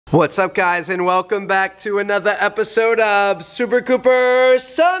What's up, guys, and welcome back to another episode of Super Cooper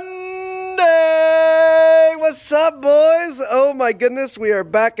Sunday. What's up, boys? Oh my goodness, we are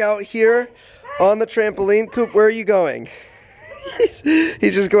back out here on the trampoline. Coop, where are you going? He's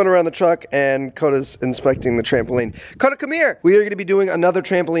just going around the truck, and Koda's inspecting the trampoline. Koda, come here. We are going to be doing another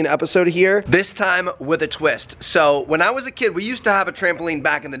trampoline episode here, this time with a twist. So when I was a kid, we used to have a trampoline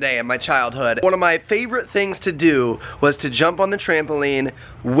back in the day in my childhood. One of my favorite things to do was to jump on the trampoline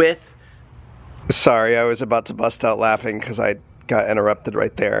with... Sorry, I was about to bust out laughing because I got interrupted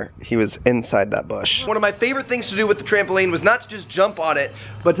right there. He was inside that bush. One of my favorite things to do with the trampoline was not to just jump on it,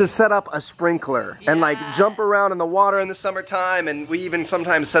 but to set up a sprinkler and like jump around in the water in the summertime, and we even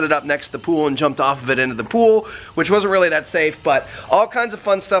sometimes set it up next to the pool and jumped off of it into the pool, which wasn't really that safe, but all kinds of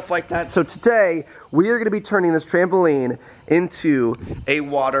fun stuff like that. So today, we are gonna be turning this trampoline into a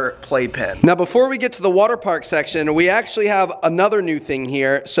water playpen. Now, before we get to the water park section, we actually have another new thing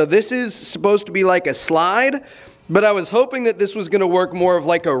here. So this is supposed to be like a slide, but I was hoping that this was gonna work more of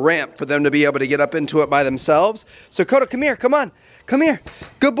like a ramp for them to be able to get up into it by themselves. So Koda, come here, come on. Come here.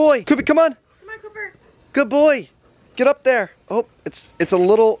 Good boy. Cooper, come on. Come on, Cooper. Good boy. Get up there. Oh, it's a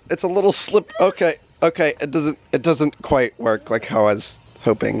little slip. Okay. Okay, it doesn't quite work like how I was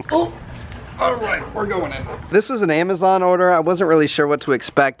hoping. Oh. All right, we're going in. This was an Amazon order. I wasn't really sure what to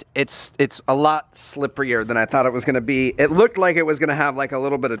expect. It's a lot slipperier than I thought it was gonna be. It looked like it was gonna have like a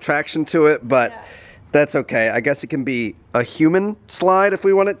little bit of traction to it, but that's okay. I guess it can be a human slide if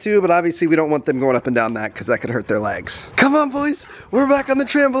we want it to, but obviously we don't want them going up and down that because that could hurt their legs. Come on, boys. We're back on the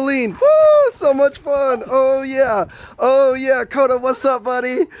trampoline. Woo, so much fun. Oh yeah. Oh yeah. Koda, what's up,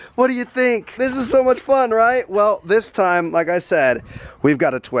 buddy? What do you think? This is so much fun, right? Well, this time, like I said, we've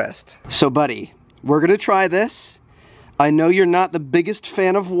got a twist. So, buddy, we're gonna try this. I know you're not the biggest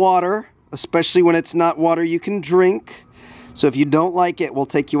fan of water, especially when it's not water you can drink. So if you don't like it, we'll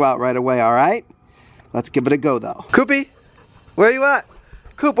take you out right away, all right? Let's give it a go, though. Koopy, where are you at?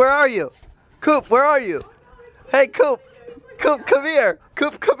 Coop, where are you? Coop, where are you? Hey, Coop. Coop, come here.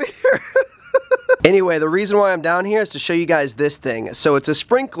 Coop, come here. Anyway, the reason why I'm down here is to show you guys this thing. So it's a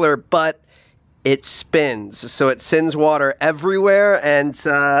sprinkler, but it spins. So it sends water everywhere, and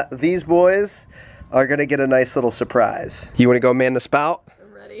these boys are gonna get a nice little surprise. You wanna go man the spout?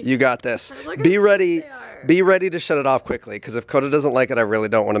 I'm ready. You got this. Be ready. Be ready to shut it off quickly, because if Koda doesn't like it, I really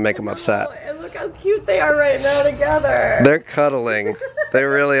don't want to make him upset. And look how cute they are right now together. They're cuddling. They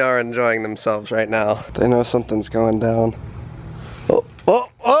really are enjoying themselves right now. They know something's going down. Oh, oh,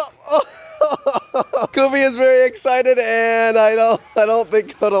 oh, oh. Koopy is very excited, and I don't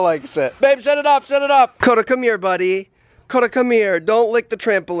think Koda likes it. Babe, shut it off, shut it off. Koda, come here, buddy. Koda, come here. Don't lick the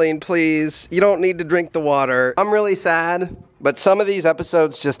trampoline, please. You don't need to drink the water. I'm really sad, but some of these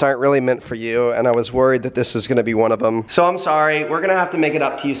episodes just aren't really meant for you, and I was worried that this was gonna be one of them. So I'm sorry, we're gonna have to make it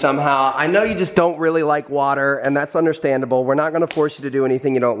up to you somehow. I know you just don't really like water, and that's understandable. We're not gonna force you to do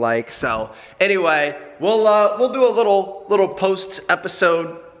anything you don't like. So anyway, we'll do a little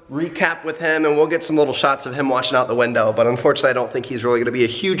post-episode recap with him, and we'll get some little shots of him watching out the window, but unfortunately I don't think he's really gonna be a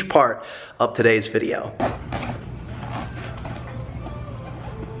huge part of today's video.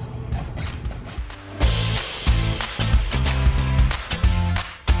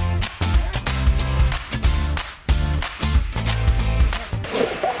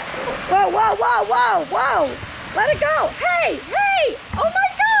 Whoa, whoa, whoa, whoa. Let it go. Hey, hey. Oh my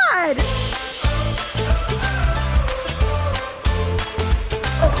God.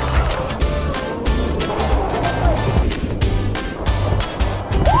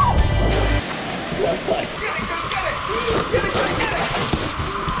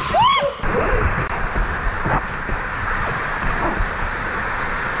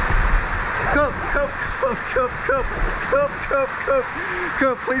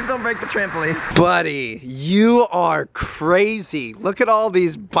 Coop, please don't break the trampoline. Buddy, you are crazy. Look at all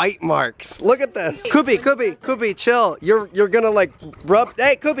these bite marks. Look at this. Koopy, chill. You're gonna like rub.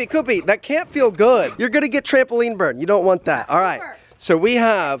 Hey, Koopy, that can't feel good. You're gonna get trampoline burn. You don't want that. All right. So we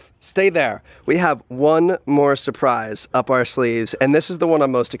have, stay there, we have one more surprise up our sleeves, and this is the one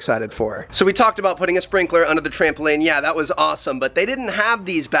I'm most excited for. So we talked about putting a sprinkler under the trampoline. Yeah, that was awesome, but they didn't have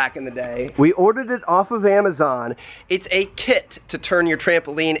these back in the day. We ordered it off of Amazon. It's a kit to turn your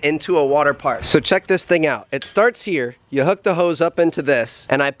trampoline into a water park. So check this thing out. It starts here, you hook the hose up into this,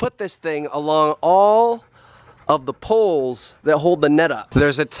 and I put this thing along all of the poles that hold the net up.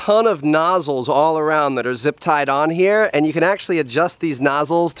 There's a ton of nozzles all around that are zip tied on here, and you can actually adjust these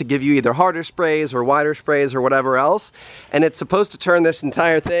nozzles to give you either harder sprays or wider sprays or whatever else, and it's supposed to turn this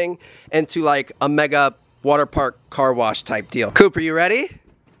entire thing into like a mega water park car wash type deal. Cooper, you ready?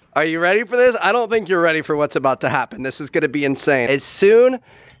 Are you ready for this? I don't think you're ready for what's about to happen. This is gonna be insane. As soon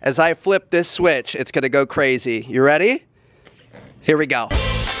as I flip this switch, it's gonna go crazy. You ready? Here we go.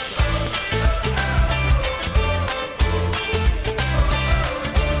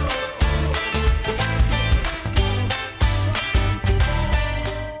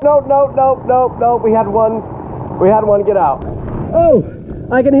 Nope. We had one get out. Oh,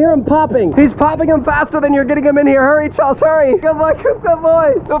 I can hear him popping. He's popping him faster than you're getting him in here. Hurry, Charles, hurry. Good boy, good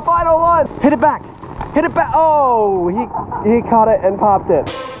boy. The final one. Hit it back. Hit it back. Oh, he caught it and popped it.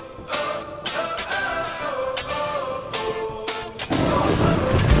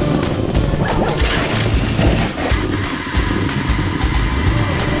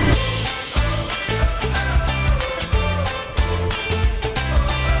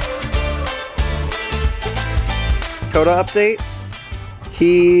 Koda update.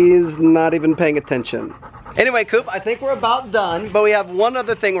 He's not even paying attention. Anyway, Coop, I think we're about done, but we have one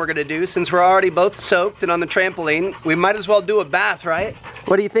other thing we're gonna do. Since we're already both soaked and on the trampoline, we might as well do a bath, right?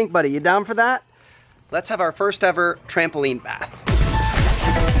 What do you think, buddy? You down for that? Let's have our first ever trampoline bath.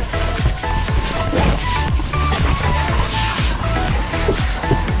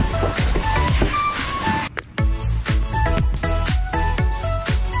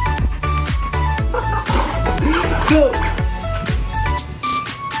 Go!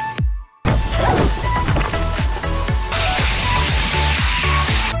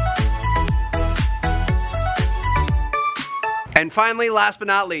 And finally, last but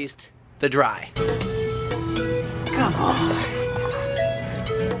not least, the dry. Come on.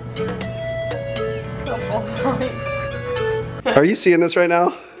 Are you seeing this right now?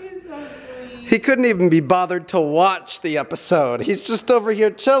 He's so sweet. He couldn't even be bothered to watch the episode. He's just over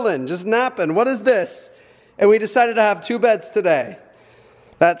here chilling, just napping. What is this? And we decided to have 2 beds today.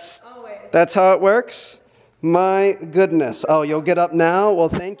 That's how it works? My goodness. Oh, you'll get up now? Well,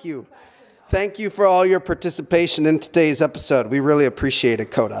 thank you. Thank you for all your participation in today's episode. We really appreciate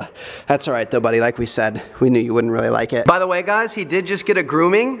it, Koda. That's all right though, buddy. Like we said, we knew you wouldn't really like it. By the way, guys, he did just get a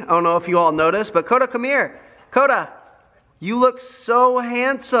grooming. I don't know if you all noticed, but Koda, come here. Koda, you look so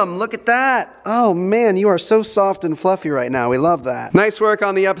handsome. Look at that. Oh man, you are so soft and fluffy right now. We love that. Nice work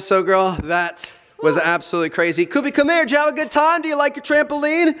on the episode, girl. That was absolutely crazy. Kubi, come here. Did you have a good time? Do you like your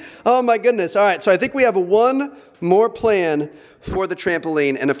trampoline? Oh my goodness. All right, so I think we have one more plan for the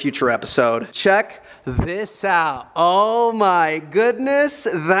trampoline in a future episode. Check this out. Oh my goodness.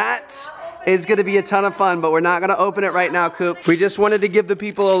 That is gonna be a ton of fun, but we're not gonna open it right now, Coop. We just wanted to give the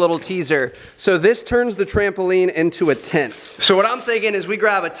people a little teaser. So this turns the trampoline into a tent. So what I'm thinking is we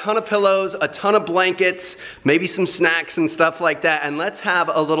grab a ton of pillows, a ton of blankets, maybe some snacks and stuff like that, and let's have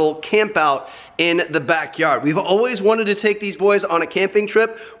a little camp out in the backyard. We've always wanted to take these boys on a camping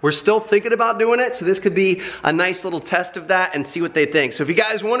trip. We're still thinking about doing it, so this could be a nice little test of that and see what they think. So if you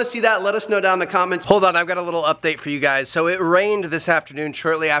guys want to see that, let us know down in the comments. Hold on, I've got a little update for you guys. So it rained this afternoon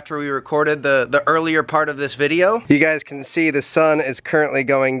shortly after we recorded the earlier part of this video. You guys can see the sun is currently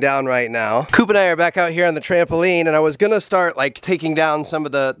going down right now. Coop and I are back out here on the trampoline, and I was gonna start like taking down some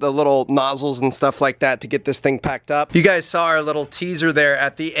of the little nozzles and stuff like that to get this thing packed up. You guys saw our little teaser there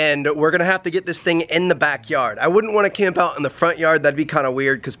at the end. We're gonna have to get this thing in the backyard. I wouldn't want to camp out in the front yard. That'd be kind of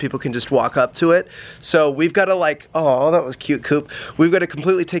weird because people can just walk up to it. So we've got to like, oh, that was cute, Coop. We've got to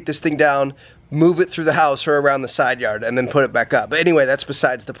completely take this thing down, move it through the house or around the side yard, and then put it back up. But anyway, that's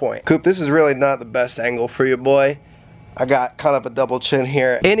besides the point. Coop, this is really not the best angle for you, boy. I got kind of a double chin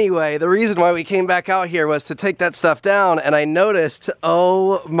here. Anyway, the reason why we came back out here was to take that stuff down, and I noticed,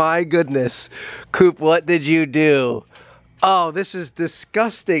 oh my goodness, Coop, what did you do? Oh, this is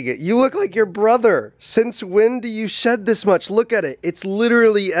disgusting. You look like your brother. Since when do you shed this much? Look at it. It's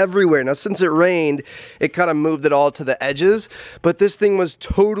literally everywhere. Now, since it rained, it kind of moved it all to the edges, but this thing was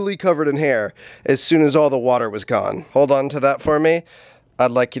totally covered in hair as soon as all the water was gone. Hold on to that for me. I'd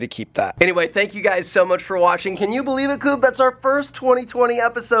like you to keep that. Anyway, thank you guys so much for watching. Can you believe it, Coop? That's our first 2020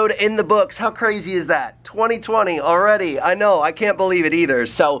 episode in the books. How crazy is that? 2020 already. I know, I can't believe it either.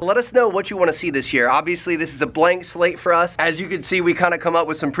 So let us know what you want to see this year. Obviously, this is a blank slate for us. As you can see, we kind of come up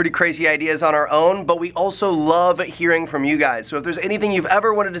with some pretty crazy ideas on our own, but we also love hearing from you guys. So if there's anything you've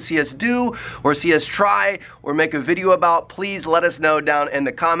ever wanted to see us do or see us try or make a video about, please let us know down in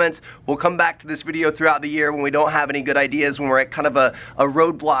the comments. We'll come back to this video throughout the year when we don't have any good ideas, when we're at kind of a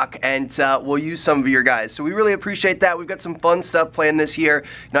roadblock, and we'll use some of your guys. So we really appreciate that. We've got some fun stuff planned this year.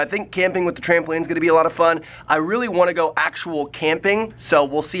 You know, I think camping with the trampoline is going to be a lot of fun. I really want to go actual camping, so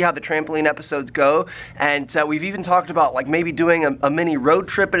we'll see how the trampoline episodes go. And we've even talked about like maybe doing a mini road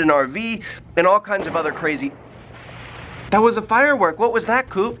trip in an RV and all kinds of other crazy. That was a firework. What was that,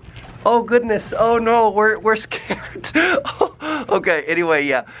 Coop? Oh goodness. Oh no, we're scared. Okay, anyway,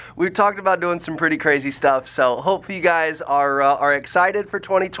 yeah, we've talked about doing some pretty crazy stuff, so hopefully you guys are excited for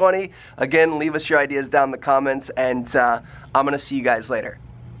 2020. Again, leave us your ideas down in the comments, and I'm gonna see you guys later.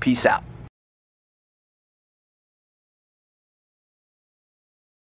 Peace out.